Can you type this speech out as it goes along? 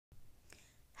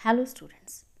Hello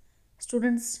students.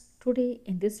 Today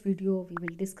in this video we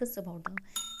will discuss about the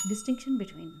distinction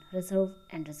between reserve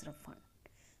and reserve fund.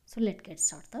 So let's get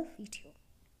start the video.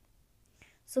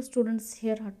 So students,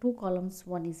 here are two columns,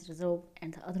 one is reserve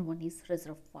and the other one is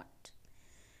reserve fund.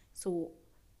 So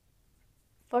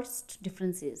first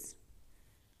difference is,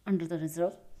 under the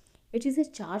reserve, it is a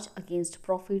charge against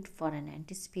profit for an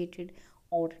anticipated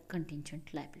or contingent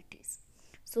liabilities.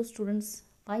 So students,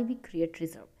 why we create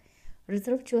reserve?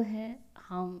 Reserve जो है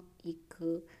हम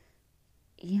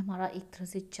ये हमारा एक तरह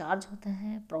से charge होता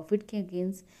है प्रॉफिट के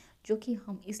अगेंस्ट, जो कि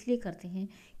हम इसलिए करते हैं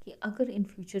कि अगर इन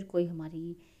फ्यूचर कोई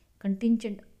हमारी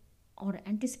कंटिंजेंट और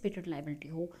एंटिसिपेटेड लायबिलिटी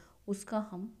हो उसका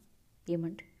हम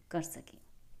पेमेंट कर सकें,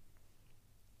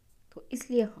 तो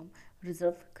इसलिए हम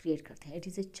रिज़र्व क्रिएट करते हैं. It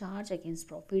is a charge against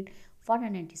profit for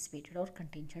an anticipated और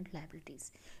contingent liabilities.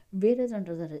 Where is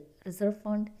under the reserve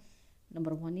fund,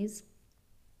 number one is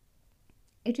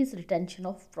it is retention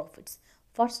of profits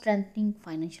for strengthening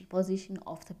financial position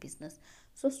of the business.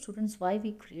 So students, why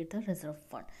we create the reserve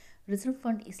fund? Reserve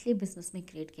fund इसलिए business में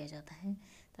create किया जाता है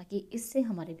ताकि इससे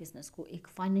हमारे business को एक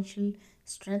फाइनेंशियल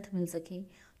स्ट्रेंथ मिल सके.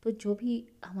 तो जो भी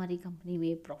हमारी कंपनी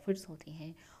में प्रॉफिट्स होते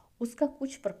हैं उसका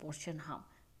कुछ प्रपोर्शन हम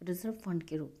रिजर्व फंड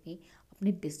के रूप में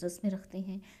अपने बिजनेस में रखते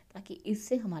हैं ताकि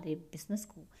इससे हमारे बिजनेस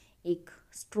को एक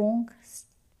स्ट्रॉन्ग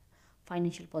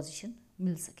फाइनेंशियल पोजीशन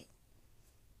मिल सके.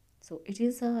 So it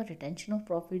is a retention of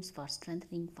profits for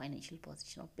strengthening financial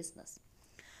position of business.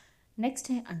 Next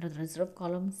है under the reserve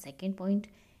column, second point,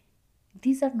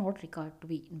 these are not required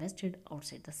to be invested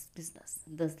outside the business,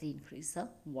 thus they increase the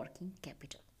working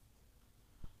capital.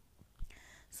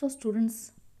 So students,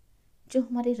 जो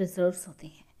हमारे reserves होते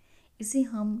हैं इसे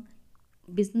हम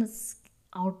business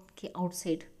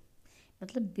outside,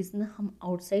 मतलब business हम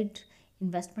outside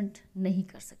investment नहीं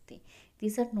कर सकते.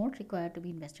 These are not required to be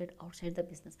invested outside the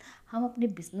business. हम अपने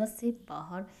बिजनेस से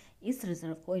बाहर इस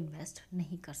रिजर्व को इन्वेस्ट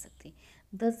नहीं कर सकते.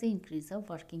 दस से इंक्रीज द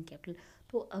वर्किंग कैपिटल.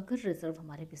 तो अगर रिजर्व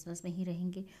हमारे बिजनेस में ही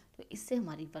रहेंगे तो इससे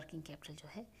हमारी वर्किंग कैपिटल जो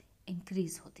है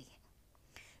इंक्रीज होती है.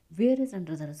 Where is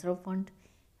under the reserve fund,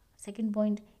 second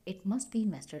point, it must be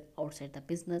invested outside the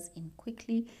business in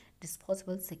quickly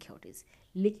disposable securities.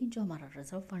 लेकिन जो हमारा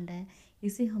रिजर्व फंड है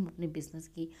इसे हम अपने बिजनेस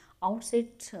की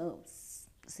आउटसाइड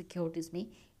सिक्योरिटीज़ में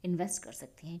इन्वेस्ट कर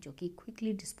सकते हैं जो कि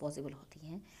क्विकली डिस्पोजेबल होती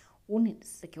हैं. उन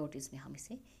सिक्योरिटीज़ में हम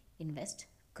इसे इन्वेस्ट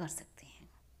कर सकते हैं.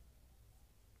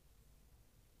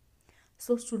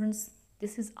 So students,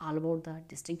 this is all about the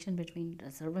distinction between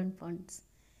reserve end funds.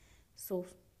 So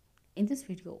in this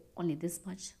video only this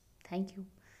much. Thank you.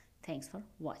 Thanks for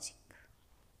watching.